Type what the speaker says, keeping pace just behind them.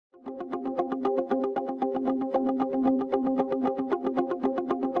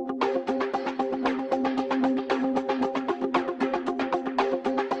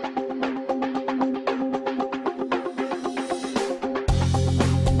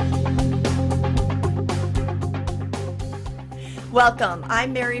Welcome,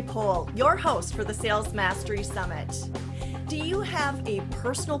 I'm Mary Pohl, your host for the Sales Mastery Summit. Do you have a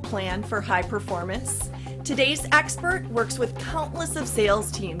personal plan for high performance? Today's expert works with countless of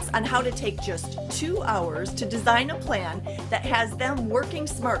sales teams on how to take just 2 hours to design a plan that has them working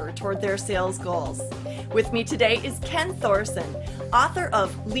smarter toward their sales goals. With me today is Ken Thoreson, author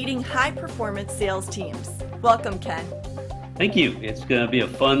of Leading High Performance Sales Teams. Welcome, Ken. Thank you. It's going to be a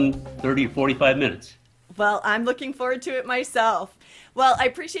fun 30 to 45 minutes. Well, I'm looking forward to it myself. Well, I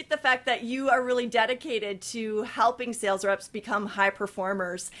appreciate the fact that you are really dedicated to helping sales reps become high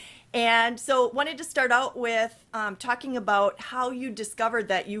performers. And so wanted to start out with talking about how you discovered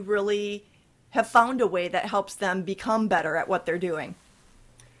that you really have found a way that helps them become better at what they're doing.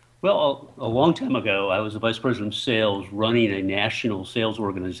 Well, a long time ago, I was the vice president of sales running a national sales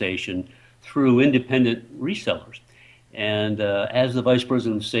organization through independent resellers. And as the vice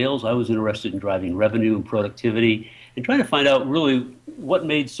president of sales, I was interested in driving revenue and productivity and trying to find out really what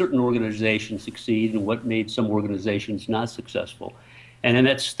made certain organizations succeed and what made some organizations not successful. And in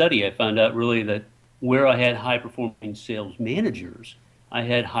that study, I found out really that where I had high-performing sales managers, I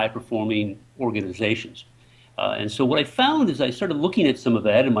had high-performing organizations. And so what I found as I started looking at some of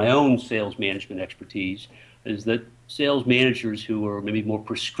that in my own sales management expertise is that sales managers who are maybe more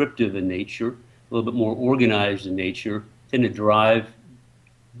prescriptive in nature, a little bit more organized in nature, tend to drive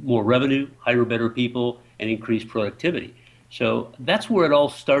more revenue, hire better people, and increase productivity. So that's where it all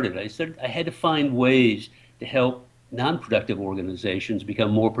started. I said I had to find ways to help non-productive organizations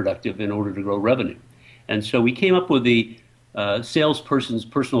become more productive in order to grow revenue. And so we came up with the salesperson's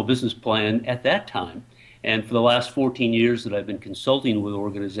personal business plan at that time. And for the last 14 years that I've been consulting with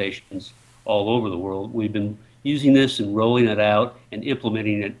organizations all over the world, we've been using this and rolling it out and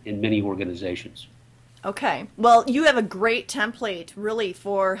implementing it in many organizations. Okay. Well, you have a great template really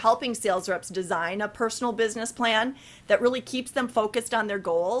for helping sales reps design a personal business plan that really keeps them focused on their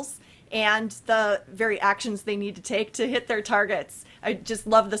goals and the very actions they need to take to hit their targets. I just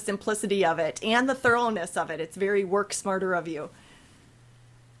love the simplicity of it and the thoroughness of it. It's very work smarter of you.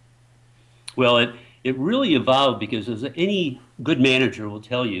 Well, it really evolved because as any good manager will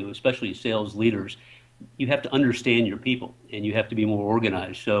tell you, especially sales leaders, you have to understand your people and you have to be more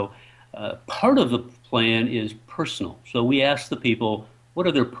organized. So part of the plan is personal. So we ask the people, what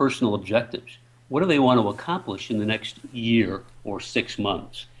are their personal objectives? What do they want to accomplish in the next year or 6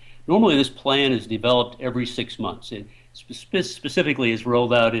 months? Normally this plan is developed every 6 months. It specifically is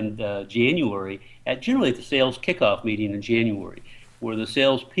rolled out in January, generally at the sales kickoff meeting in January, where the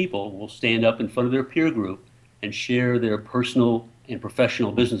sales people will stand up in front of their peer group and share their personal and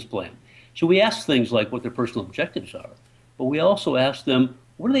professional business plan. So we ask things like what their personal objectives are, but we also ask them,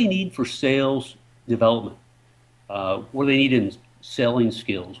 what do they need for sales development? What do they need in selling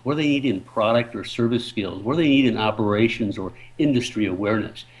skills? What do they need in product or service skills? What do they need in operations or industry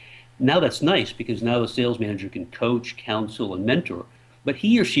awareness? Now that's nice because now the sales manager can coach, counsel, and mentor, but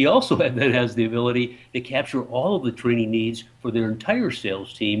he or she also then has the ability to capture all of the training needs for their entire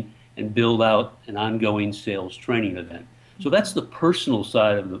sales team and build out an ongoing sales training event. So that's the personal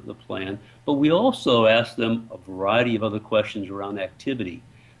side of the plan, but we also ask them a variety of other questions around activity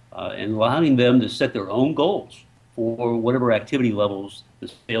and allowing them to set their own goals for whatever activity levels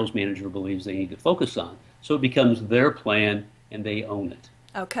the sales manager believes they need to focus on. So it becomes their plan and they own it.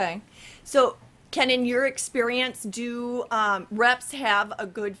 Okay. So Ken, in your experience, do reps have a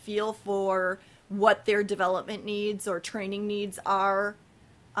good feel for what their development needs or training needs are?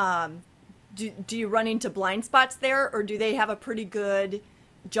 Do you run into blind spots there, or do they have a pretty good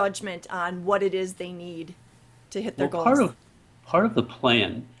judgment on what it is they need to hit their goals? Part of the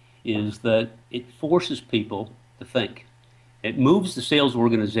plan is that it forces people to think. It moves the sales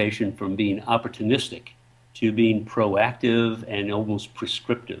organization from being opportunistic to being proactive and almost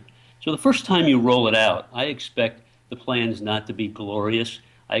prescriptive. So the first time you roll it out, I expect the plans not to be glorious.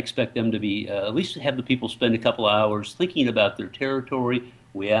 I expect them to be, at least have the people spend a couple hours thinking about their territory.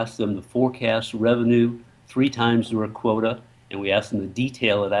 We ask them to forecast revenue 3 times their quota, and we ask them to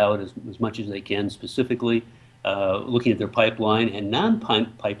detail it out as much as they can, specifically looking at their pipeline and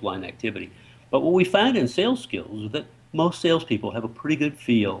non-pipeline activity. But what we find in sales skills is that most salespeople have a pretty good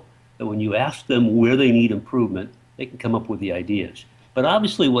feel that when you ask them where they need improvement, they can come up with the ideas. But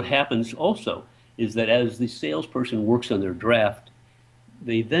obviously what happens also is that as the salesperson works on their draft,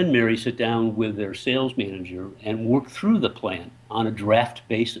 they then, Mary, sit down with their sales manager and work through the plan on a draft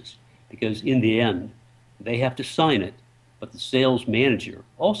basis. Because in the end, they have to sign it, but the sales manager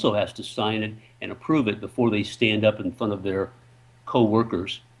also has to sign it and approve it before they stand up in front of their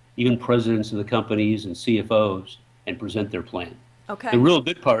co-workers, even presidents of the companies and CFOs, and present their plan. Okay. The real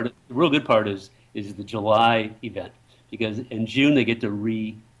good part is the July event. because in June they get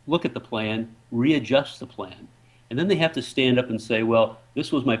to look at the plan, readjust the plan. And then they have to stand up and say, well,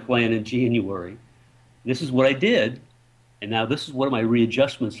 this was my plan in January. This is what I did. And now this is what my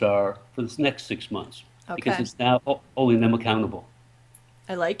readjustments are for this next 6 months. Okay. Because it's now holding them accountable.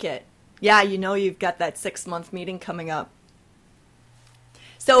 I like it. Yeah, you know you've got that 6-month meeting coming up.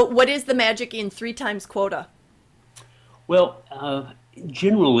 So what is the magic in 3 times quota? Well,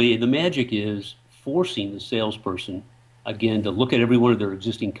 generally, the magic is forcing the salesperson, again, to look at every one of their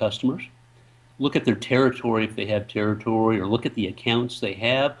existing customers, look at their territory if they have territory, or look at the accounts they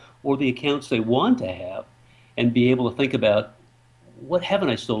have or the accounts they want to have, and be able to think about, what haven't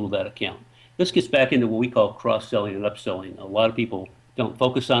I sold with that account? This gets back into what we call cross-selling and upselling. A lot of people don't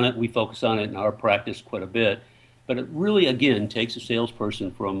focus on it. We focus on it in our practice quite a bit. But it really, again, takes a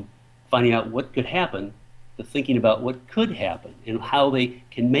salesperson from finding out what could happen to thinking about what could happen and how they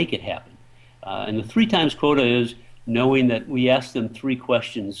can make it happen. And the 3 times quota is knowing that we ask them 3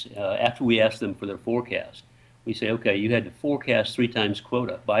 questions after we ask them for their forecast. We say, okay, you had to forecast 3 times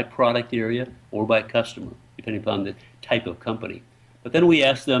quota by product area or by customer, depending upon the type of company. But then we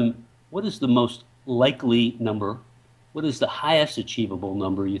ask them, what is the most likely number? What is the highest achievable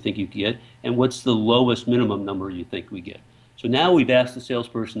number you think you get? And what's the lowest minimum number you think we get? So now we've asked the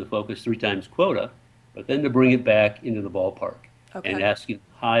salesperson to focus 3 times quota, but then to bring it back into the ballpark and asking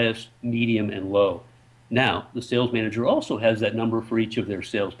highest, medium, and low. Now, the sales manager also has that number for each of their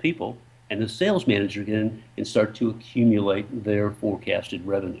salespeople, and the sales manager can start to accumulate their forecasted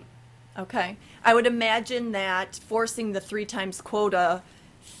revenue. Okay. I would imagine that forcing the 3 times quota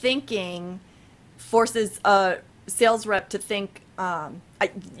thinking forces a sales rep to think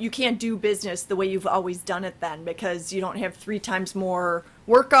you can't do business the way you've always done it then, because you don't have 3 times more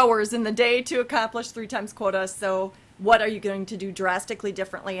work hours in the day to accomplish 3 times quota. So what are you going to do drastically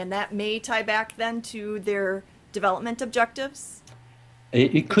differently? And that may tie back then to their development objectives?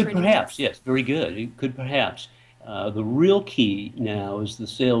 It could perhaps, yes, very good. It could perhaps. The real key now is the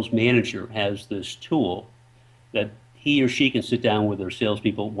sales manager has this tool that he or she can sit down with their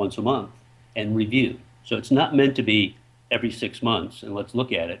salespeople once a month and review. So it's not meant to be every 6 months and let's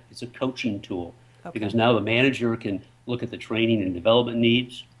look at it. It's a coaching tool because now the manager can look at the training and development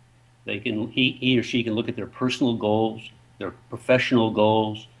needs. He or she can look at their personal goals, their professional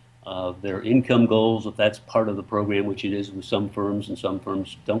goals, their income goals, if that's part of the program, which it is with some firms, and some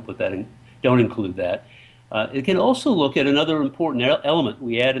firms don't include that. It can also look at another important element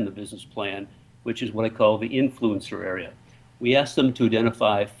we add in the business plan, which is what I call the influencer area. We ask them to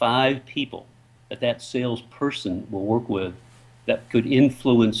identify 5 people that salesperson will work with that could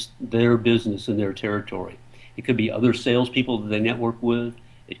influence their business in their territory. It could be other salespeople that they network with.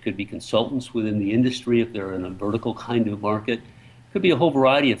 It could be consultants within the industry if they're in a vertical kind of market. It could be a whole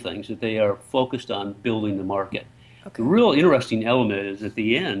variety of things that they are focused on building the market. The real interesting element is at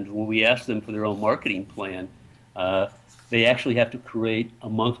the end, when we ask them for their own marketing plan, they actually have to create a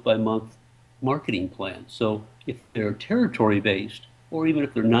month-by-month marketing plan. So if they're territory-based, or even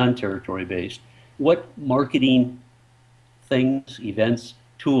if they're non-territory-based, what marketing things, events,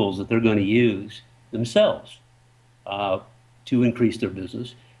 tools that they're going to use themselves to increase their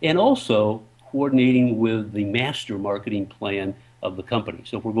business, and also coordinating with the master marketing plan of the company.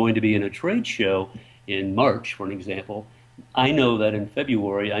 So if we're going to be in a trade show in March, for an example, I know that in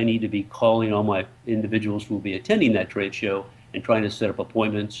February I need to be calling all my individuals who will be attending that trade show and trying to set up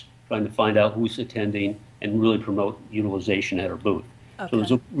appointments, trying to find out who's attending, and really promote utilization at our booth. So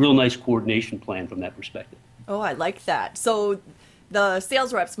there's a real nice coordination plan from that perspective. Oh, I like that. So the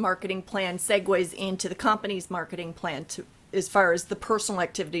sales rep's marketing plan segues into the company's marketing plan as far as the personal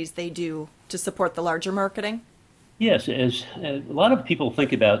activities they do to support the larger marketing? Yes, as a lot of people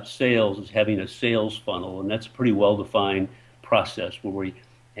think about sales as having a sales funnel, and that's a pretty well-defined process where we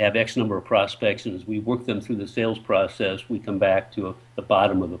have X number of prospects, and as we work them through the sales process, we come back to the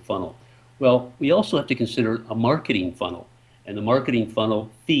bottom of the funnel. Well, we also have to consider a marketing funnel, and the marketing funnel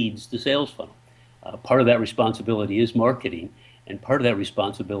feeds the sales funnel. Part of that responsibility is marketing, and part of that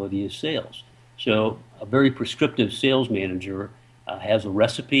responsibility is sales. So a very prescriptive sales manager has a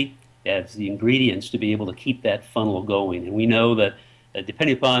recipe, has the ingredients to be able to keep that funnel going. And we know that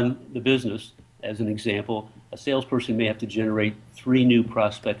depending upon the business, as an example, a salesperson may have to generate 3 new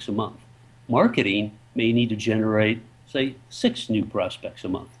prospects a month. Marketing may need to generate, say, 6 new prospects a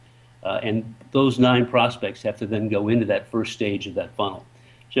month. And those 9 prospects have to then go into that first stage of that funnel.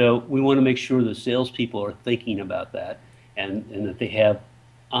 So we want to make sure the salespeople are thinking about that and that they have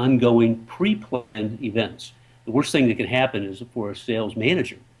ongoing pre-planned events. The worst thing that can happen is for a sales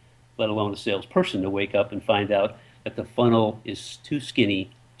manager, let alone a salesperson, to wake up and find out that the funnel is too skinny,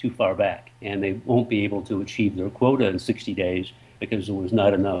 too far back, and they won't be able to achieve their quota in 60 days because there was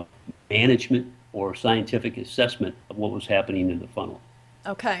not enough management or scientific assessment of what was happening in the funnel.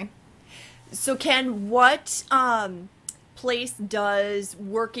 Okay. So Ken, what place does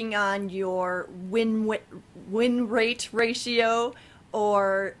working on your win rate ratio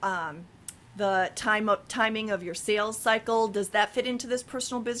or the timing of your sales cycle, does that fit into this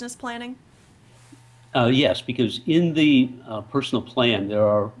personal business planning? Yes, because in the personal plan, there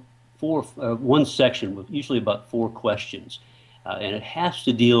are one section with usually about 4 questions. And it has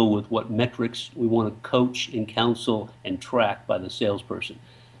to deal with what metrics we want to coach and counsel and track by the salesperson.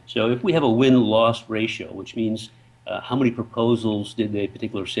 So if we have a win-loss ratio, which means how many proposals did a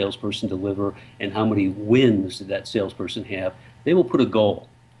particular salesperson deliver and how many wins did that salesperson have, they will put a goal.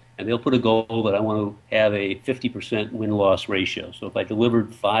 And they'll put a goal that I want to have a 50% win-loss ratio. So if I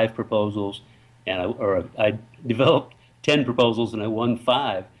delivered 5 proposals and I developed 10 proposals and I won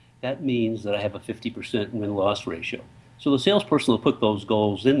 5, that means that I have a 50% win-loss ratio. So the salesperson will put those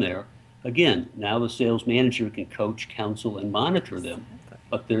goals in there. Again, now the sales manager can coach, counsel, and monitor them,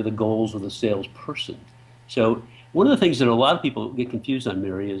 but they're the goals of the salesperson. So one of the things that a lot of people get confused on,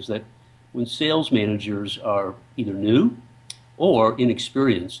 Mary, is that when sales managers are either new or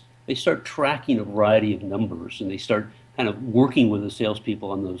inexperienced, they start tracking a variety of numbers, and they start kind of working with the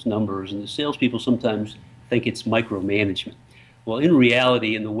salespeople on those numbers, and the salespeople sometimes think it's micromanagement. Well, in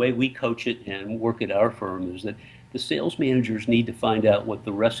reality, and the way we coach it and work at our firm is that the sales managers need to find out what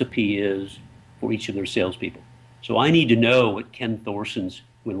the recipe is for each of their salespeople. So I need to know what Ken Thorson's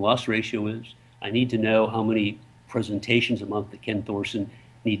win-loss ratio is. I need to know how many presentations a month that Ken Thorson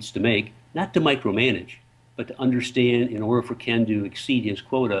needs to make, not to micromanage, but to understand, in order for Ken to exceed his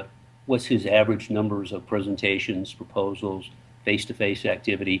quota, what's his average numbers of presentations, proposals, face-to-face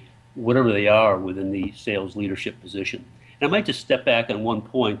activity, whatever they are within the sales leadership position. And I might just step back on one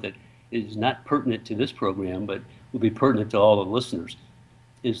point that is not pertinent to this program, but will be pertinent to all the listeners,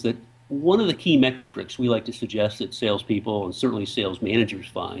 is that one of the key metrics we like to suggest that salespeople and certainly sales managers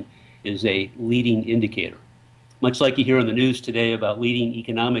find is a leading indicator. Much like you hear on the news today about leading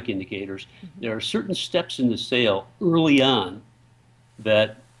economic indicators, there are certain steps in the sale early on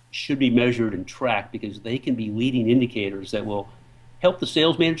that should be measured and tracked because they can be leading indicators that will help the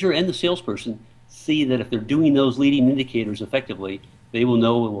sales manager and the salesperson see that if they're doing those leading indicators effectively, they will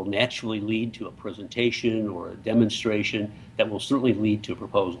know it will naturally lead to a presentation or a demonstration that will certainly lead to a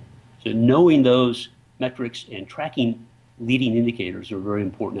proposal. So knowing those metrics and tracking leading indicators are a very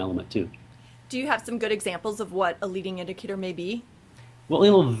important element too. Do you have some good examples of what a leading indicator may be? Well,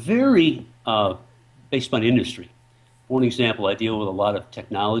 it'll vary based on industry. For an example, I deal with a lot of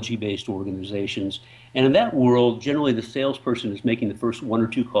technology-based organizations, and in that world, generally the salesperson is making the first 1 or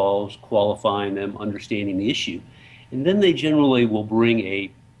 2 calls, qualifying them, understanding the issue. And then they generally will bring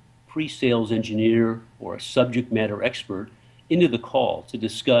a pre-sales engineer or a subject matter expert into the call to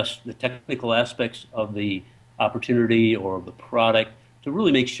discuss the technical aspects of the opportunity or of the product to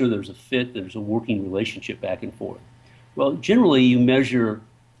really make sure there's a fit, there's a working relationship back and forth. Well, generally you measure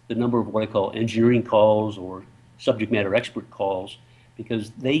the number of what I call engineering calls or subject matter expert calls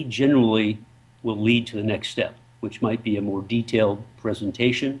because they generally will lead to the next step, which might be a more detailed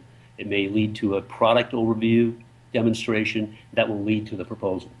presentation. It may lead to a product overview, demonstration that will lead to the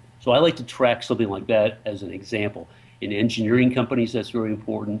proposal. So I like to track something like that as an example. In engineering companies, that's very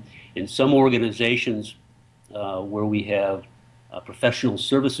important. In some organizations where we have professional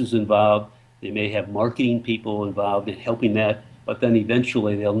services involved, they may have marketing people involved in helping that, but then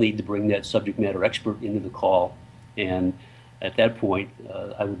eventually they'll need to bring that subject matter expert into the call. And at that point,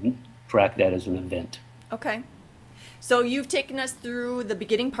 I would track that as an event. Okay. So you've taken us through the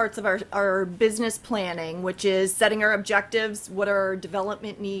beginning parts of our business planning, which is setting our objectives, what are our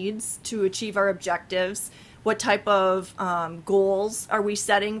development needs to achieve our objectives, what type of goals are we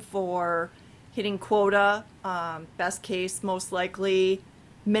setting for hitting quota, best case, most likely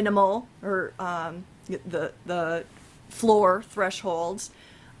minimal, or the floor thresholds,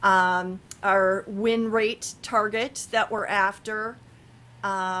 our win rate target that we're after,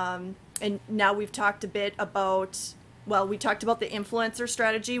 and now we've talked a bit about, well, we talked about the influencer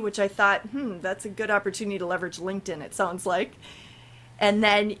strategy, which I thought, that's a good opportunity to leverage LinkedIn, it sounds like. And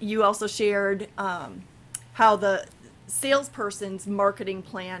then you also shared how the salesperson's marketing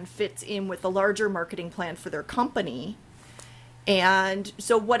plan fits in with the larger marketing plan for their company. And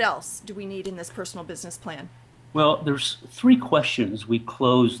so what else do we need in this personal business plan? Well, there's 3 questions we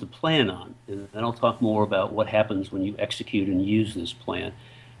close the plan on, and then I'll talk more about what happens when you execute and use this plan.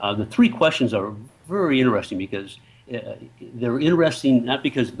 The 3 questions are very interesting because they're interesting not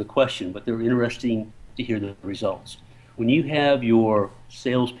because of the question, but they're interesting to hear the results. when you have your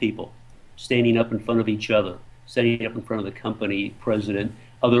salespeople standing up in front of each other, standing up in front of the company president,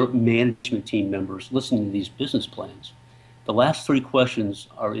 other management team members, listening to these business plans, the last three questions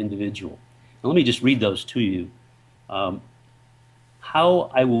are individual. Now, let me just read those to you. How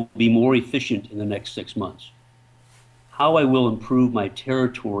I will be more efficient in the next 6 months. How I will improve my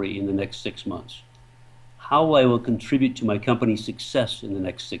territory in the next 6 months. How I will contribute to my company's success in the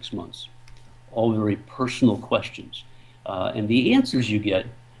next 6 months. All very personal questions. And the answers you get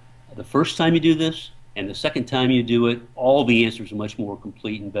the first time you do this and the second time you do it, all the answers are much more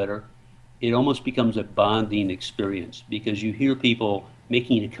complete and better. It almost becomes a bonding experience because you hear people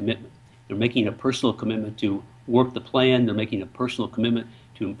making a commitment. They're making a personal commitment to work the plan. They're making a personal commitment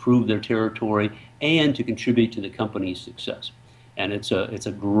to improve their territory and to contribute to the company's success. And it's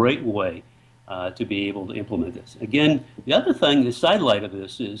a great way to be able to implement this. Again, the other thing, the sidelight of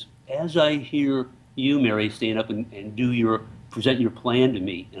this is, as I hear you, Mary, stand up and present your plan to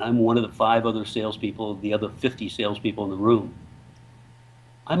me, and I'm one of the 5 other salespeople, the other 50 salespeople in the room,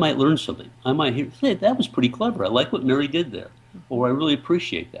 I might learn something. I might hear, hey, that was pretty clever. I like what Mary did there, or I really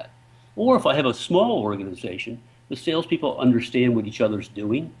appreciate that. Or if I have a small organization, the salespeople understand what each other's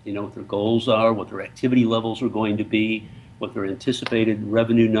doing, you know, what their goals are, what their activity levels are going to be, what their anticipated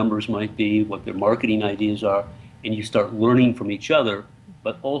revenue numbers might be, what their marketing ideas are, and you start learning from each other,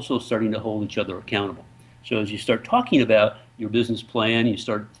 but also starting to hold each other accountable. So as you start talking about your business plan, you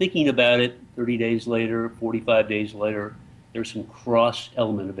start thinking about it 30 days later, 45 days later, there's some cross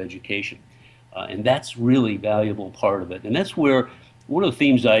element of education. And that's really valuable part of it. And that's where one of the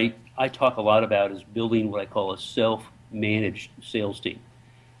themes I talk a lot about is building what I call a self-managed sales team,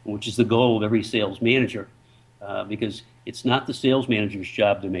 which is the goal of every sales manager, because it's not the sales manager's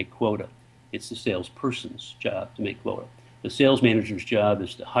job to make quota. It's the salesperson's job to make quota. The sales manager's job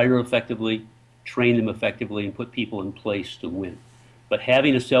is to hire effectively, train them effectively, and put people in place to win. But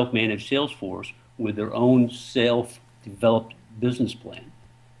having a self-managed sales force with their own self-developed business plan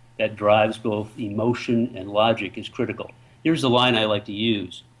that drives both emotion and logic is critical. Here's the line I like to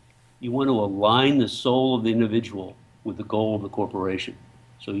use. You want to align the soul of the individual with the goal of the corporation.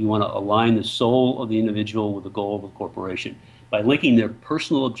 So you want to align the soul of the individual with the goal of the corporation by linking their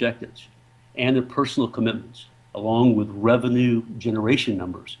personal objectives and their personal commitments along with revenue generation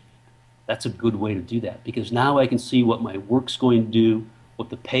numbers. That's a good way to do that because now I can see what my work's going to do, what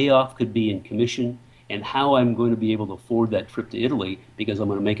the payoff could be in commission, and how I'm going to be able to afford that trip to Italy because I'm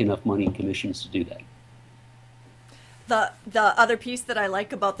going to make enough money in commissions to do that. The other piece that I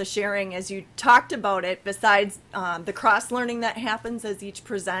like about the sharing, as you talked about it, besides the cross-learning that happens as each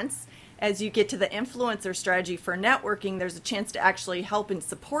presents, as you get to the influencer strategy for networking, there's a chance to actually help and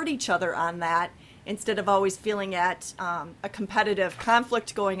support each other on that instead of always feeling at a competitive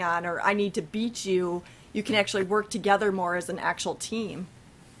conflict going on or I need to beat you. You can actually work together more as an actual team.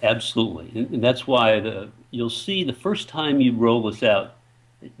 Absolutely. And that's why you'll see the first time you roll this out,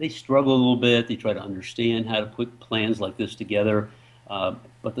 they struggle a little bit. They try to understand how to put plans like this together.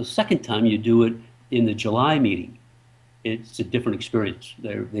 But the second time you do it in the July meeting, it's a different experience.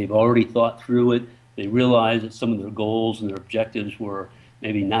 They've already thought through it. They realize that some of their goals and their objectives were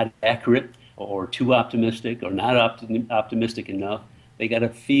maybe not accurate or too optimistic or not optimistic enough. They got a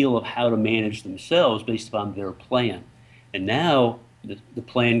feel of how to manage themselves based upon their plan. And now the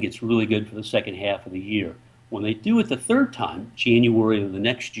plan gets really good for the second half of the year. When they do it the third time, January of the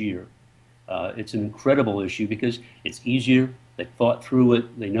next year, it's an incredible issue because it's easier. They've thought through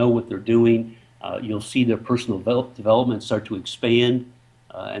it. They know what they're doing. You'll see their personal development start to expand,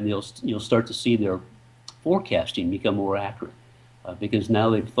 and you'll start to see their forecasting become more accurate because now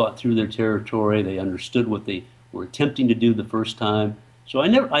they've thought through their territory. They understood what they were attempting to do the first time. So I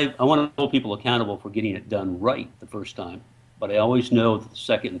want to hold people accountable for getting it done right the first time, but I always know that the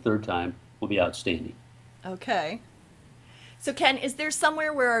second and third time will be outstanding. Okay. So Ken, is there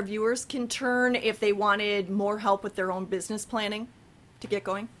somewhere where our viewers can turn if they wanted more help with their own business planning to get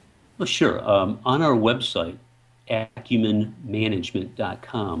going? Well, sure. On our website,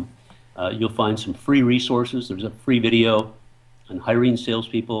 acumenmanagement.com, you'll find some free resources. There's a free video on hiring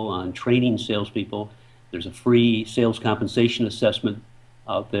salespeople, on training salespeople. There's a free sales compensation assessment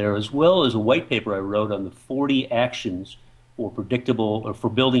out there, as well as a white paper I wrote on the 40 actions for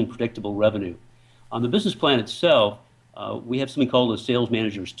building predictable revenue. On the business plan itself, we have something called a Sales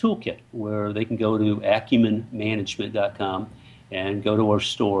Manager's Toolkit, where they can go to acumenmanagement.com and go to our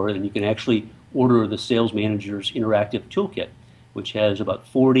store, and you can actually order the Sales Manager's Interactive Toolkit, which has about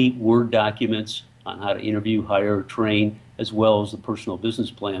 40 Word documents on how to interview, hire, train, as well as the personal business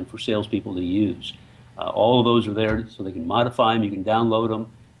plan for salespeople to use. All of those are there so they can modify them, you can download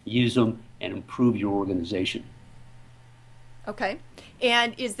them, use them, and improve your organization. Okay.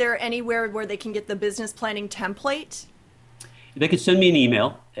 And is there anywhere where they can get the business planning template? They can send me an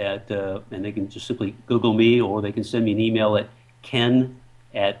email and they can just simply Google me, or they can send me an email at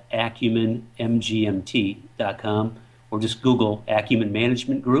ken@acumenmgmt.com, or just Google Acumen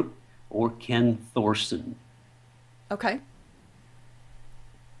Management Group or Ken Thoreson. Okay.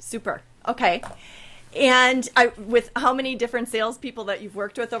 Super. Okay. And with how many different salespeople that you've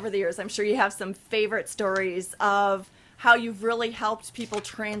worked with over the years, I'm sure you have some favorite stories of how you've really helped people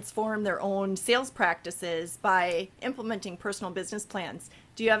transform their own sales practices by implementing personal business plans.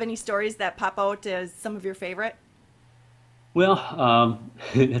 Do you have any stories that pop out as some of your favorite? Well,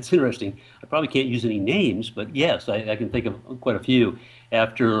 that's interesting. I probably can't use any names, but yes, I can think of quite a few.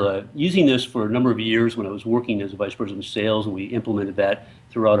 After using this for a number of years when I was working as a vice president of sales, and we implemented that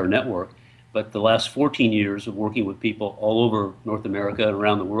throughout our network. But the last 14 years of working with people all over North America and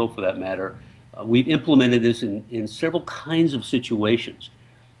around the world for that matter, we've implemented this in several kinds of situations.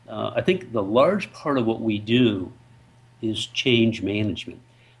 I think the large part of what we do is change management.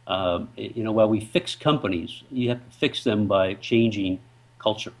 While we fix companies, you have to fix them by changing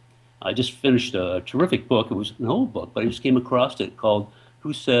culture. I just finished a terrific book. It was an old book, but I just came across it called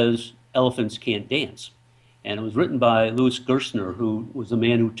Who Says Elephants Can't Dance? And it was written by Louis Gerstner, who was the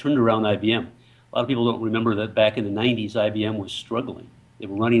man who turned around IBM. A lot of people don't remember that back in the 90s, IBM was struggling. They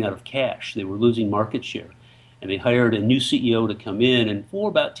were running out of cash. They were losing market share. And they hired a new CEO to come in, and for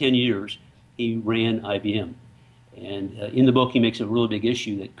about 10 years, he ran IBM. And in the book, he makes a really big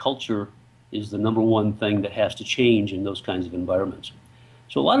issue that culture is the number one thing that has to change in those kinds of environments.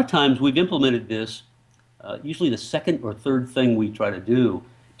 So a lot of times we've implemented this, usually the second or third thing we try to do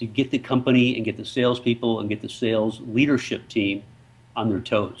to get the company and get the salespeople and get the sales leadership team on their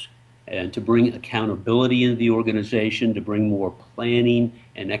toes, and to bring accountability into the organization, to bring more planning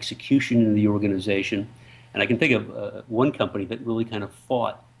and execution into the organization. And I can think of one company that really kind of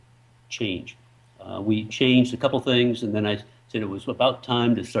fought change. We changed a couple things, and then I said it was about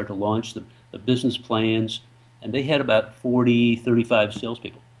time to start to launch the business plans. And they had about 40, 35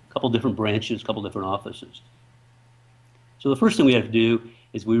 salespeople, a couple different branches, a couple different offices. So the first thing we had to do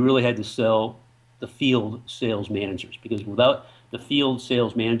is we really had to sell the field sales managers, because without the field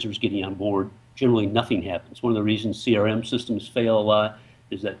sales managers getting on board, generally nothing happens. One of the reasons CRM systems fail a lot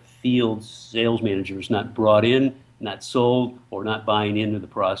is that field sales managers not brought in, not sold, or not buying into the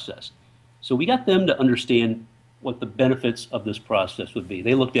process. So we got them to understand what the benefits of this process would be.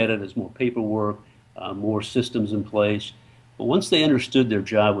 They looked at it as more paperwork, more systems in place. But once they understood their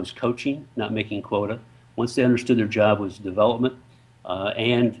job was coaching, not making quota, once they understood their job was development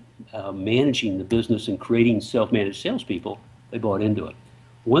and managing the business and creating self-managed salespeople, they bought into it.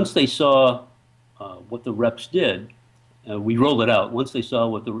 Once they saw what the reps did, we rolled it out. Once they saw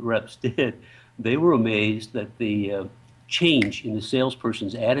what the reps did, they were amazed that the change in the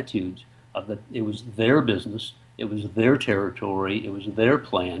salesperson's attitudes of that it was their business, it was their territory, it was their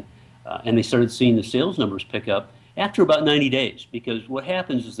plan, and they started seeing the sales numbers pick up after about 90 days. Because what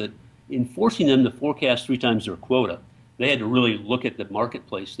happens is that in forcing them to forecast 3 times their quota, they had to really look at the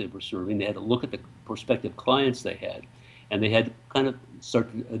marketplace they were serving, they had to look at the prospective clients they had, and they had to kind of start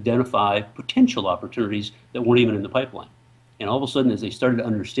to identify potential opportunities that weren't even in the pipeline. And all of a sudden, as they started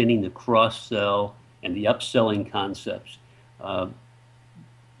understanding the cross-sell and the upselling concepts,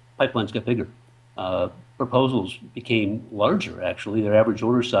 pipelines got bigger. Proposals became larger, actually. Their average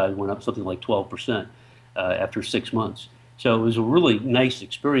order size went up something like 12% after 6 months. So it was a really nice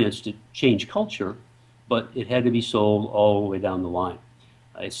experience to change culture, but it had to be sold all the way down the line.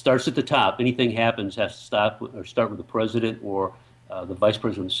 It starts at the top. Anything happens has to stop or start with the president or the vice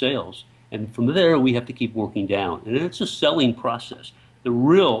president of sales. And from there, we have to keep working down. And it's a selling process. The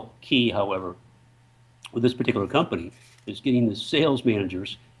real key, however, with this particular company is getting the sales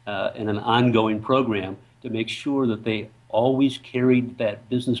managers and an ongoing program to make sure that they always carried that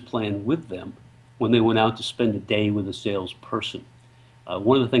business plan with them when they went out to spend a day with a salesperson.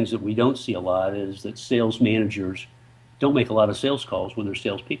 One of the things that we don't see a lot is that sales managers don't make a lot of sales calls with their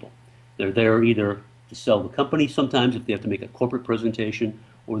salespeople. They're there either to sell the company sometimes if they have to make a corporate presentation,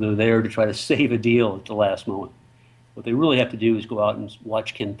 or they're there to try to save a deal at the last moment. What they really have to do is go out and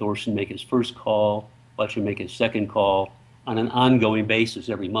watch Ken Thoreson make his first call, watch him make his second call on an ongoing basis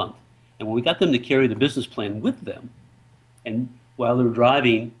every month. And when we got them to carry the business plan with them, and while they're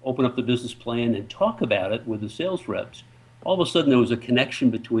driving, open up the business plan and talk about it with the sales reps, all of a sudden there was a connection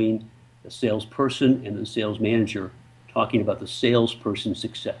between the salesperson and the sales manager talking about the salesperson's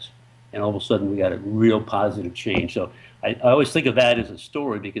success. And all of a sudden we got a real positive change. So I always think of that as a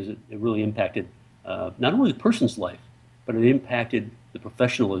story because it really impacted not only the person's life, but it impacted the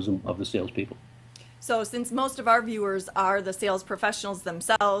professionalism of the salespeople. So since most of our viewers are the sales professionals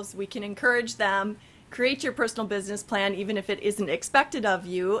themselves, we can encourage them, create your personal business plan even if it isn't expected of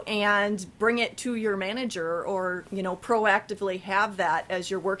you, and bring it to your manager, or proactively have that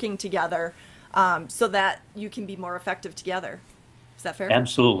as you're working together, so that you can be more effective together. Is that fair?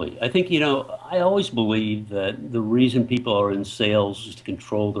 Absolutely. I think, I always believe that the reason people are in sales is to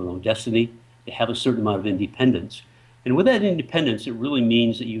control their own destiny, to have a certain amount of independence. And with that independence, it really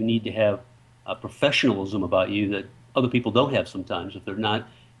means that you need to have a professionalism about you that other people don't have sometimes if they're not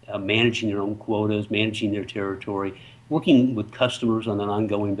managing their own quotas, managing their territory, working with customers on an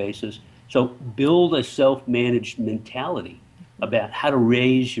ongoing basis. So build a self-managed mentality about how to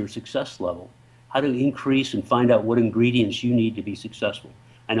raise your success level, how to increase and find out what ingredients you need to be successful.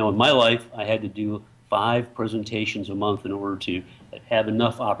 I know in my life, I had to do 5 presentations a month in order to have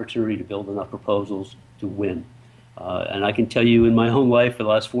enough opportunity to build enough proposals to win. And I can tell you in my own life, for the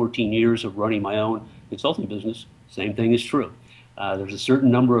last 14 years of running my own consulting business, same thing is true. There's a certain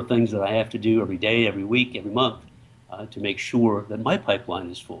number of things that I have to do every day, every week, every month to make sure that my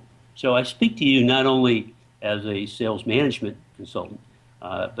pipeline is full. So I speak to you not only as a sales management consultant,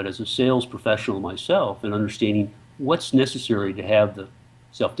 but as a sales professional myself, and understanding what's necessary to have the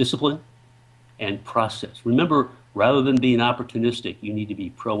self-discipline and process. Remember, rather than being opportunistic, you need to be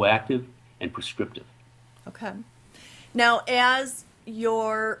proactive and prescriptive. Okay. Now, as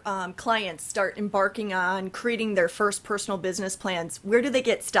your clients start embarking on creating their first personal business plans, where do they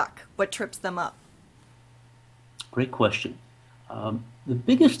get stuck? What trips them up? Great question. The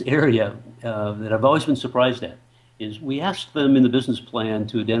biggest area that I've always been surprised at is we ask them in the business plan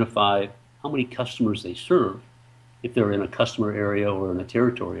to identify how many customers they serve, if they're in a customer area or in a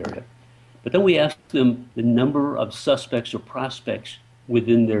territory area. But then we ask them the number of suspects or prospects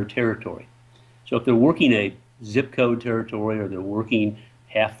within their territory. So if they're working a zip code territory, or they're working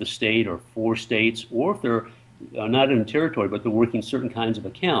half the state or 4 states, or if they're not in a territory but they're working certain kinds of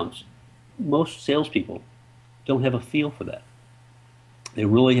accounts, most salespeople don't have a feel for that. They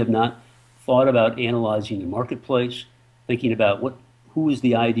really have not thought about analyzing the marketplace, thinking about who is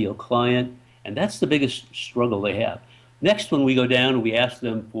the ideal client, and that's the biggest struggle they have. Next, when we go down and we ask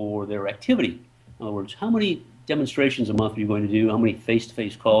them for their activity, in other words, how many demonstrations a month are you going to do, how many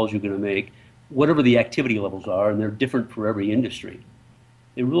face-to-face calls you're going to make, whatever the activity levels are, and they're different for every industry.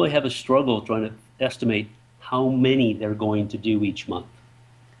 They really have a struggle trying to estimate how many they're going to do each month.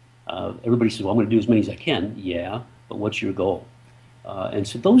 Everybody says, well, I'm going to do as many as I can. Yeah, but what's your goal? And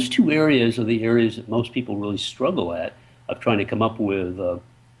so those 2 areas are the areas that most people really struggle at, of trying to come up with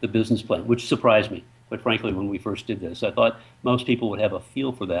the business plan, which surprised me, quite frankly, when we first did this. I thought most people would have a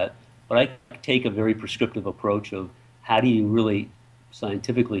feel for that, but I take a very prescriptive approach of how do you really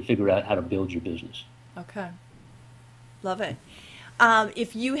scientifically figure out how to build your business. Okay. Love it.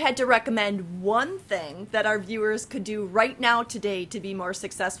 If you had to recommend one thing that our viewers could do right now today to be more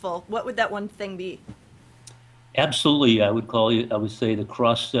successful, what would that one thing be? Absolutely, I would say the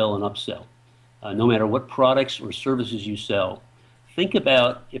cross-sell and upsell. No matter what products or services you sell, think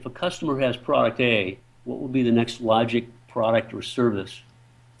about if a customer has product A, what would be the next logic product or service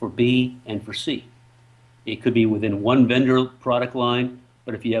for B and for C? It could be within one vendor product line,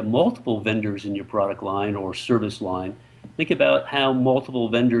 but if you have multiple vendors in your product line or service line, think about how multiple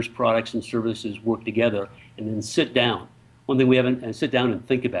vendors' products and services work together, and then sit down. Sit down and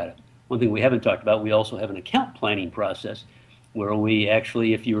think about it. One thing we haven't talked about, we also have an account planning process where we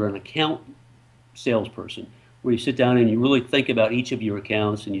actually, if you're an account salesperson, where you sit down and you really think about each of your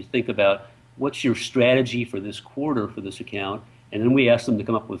accounts, and you think about what's your strategy for this quarter for this account. And then we ask them to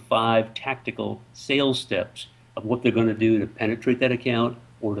come up with 5 tactical sales steps of what they're going to do to penetrate that account,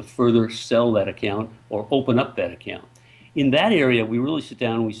 or to further sell that account, or open up that account. In that area, we really sit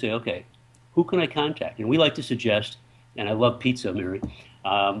down and we say, okay, who can I contact? And we like to suggest, and I love pizza, Mary.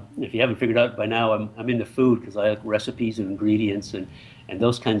 If you haven't figured out by now, I'm into food because I like recipes and ingredients and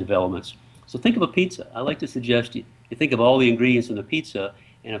those kinds of elements. So think of a pizza. I like to suggest you think of all the ingredients in the pizza,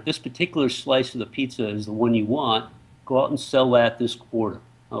 and if this particular slice of the pizza is the one you want, go out and sell that this quarter.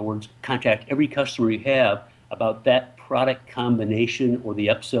 In other words, contact every customer you have about that product combination or the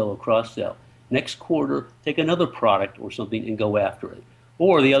upsell or cross-sell. Next quarter, take another product or something and go after it.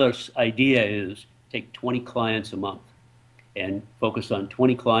 Or the other idea is take 20 clients a month and focus on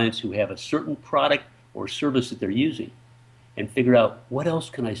 20 clients who have a certain product or service that they're using, and figure out what else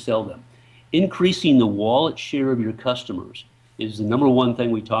can I sell them. Increasing the wallet share of your customers is the number one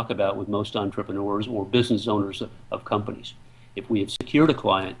thing we talk about with most entrepreneurs or business owners of companies. If we have secured a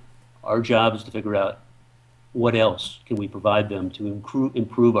client, our job is to figure out what else can we provide them to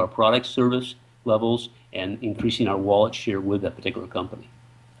improve our product service levels and increasing our wallet share with that particular company.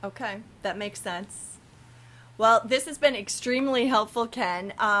 Okay, that makes sense. Well, this has been extremely helpful,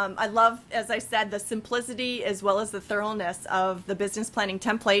 Ken. I love, as I said, the simplicity as well as the thoroughness of the business planning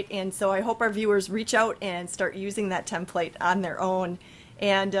template. And so I hope our viewers reach out and start using that template on their own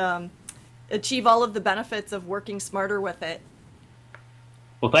and achieve all of the benefits of working smarter with it.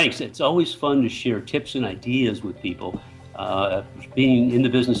 Well, thanks. It's always fun to share tips and ideas with people. Being in the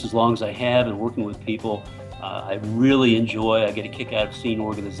business as long as I have and working with people, I really enjoy, I get a kick out of seeing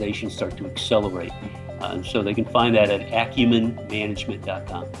organizations start to accelerate. So they can find that at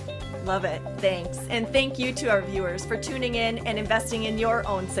acumenmanagement.com. Love it. Thanks. And thank you to our viewers for tuning in and investing in your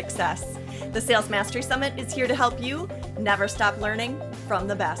own success. The Sales Mastery Summit is here to help you never stop learning from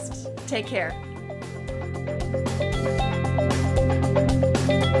the best. Take care.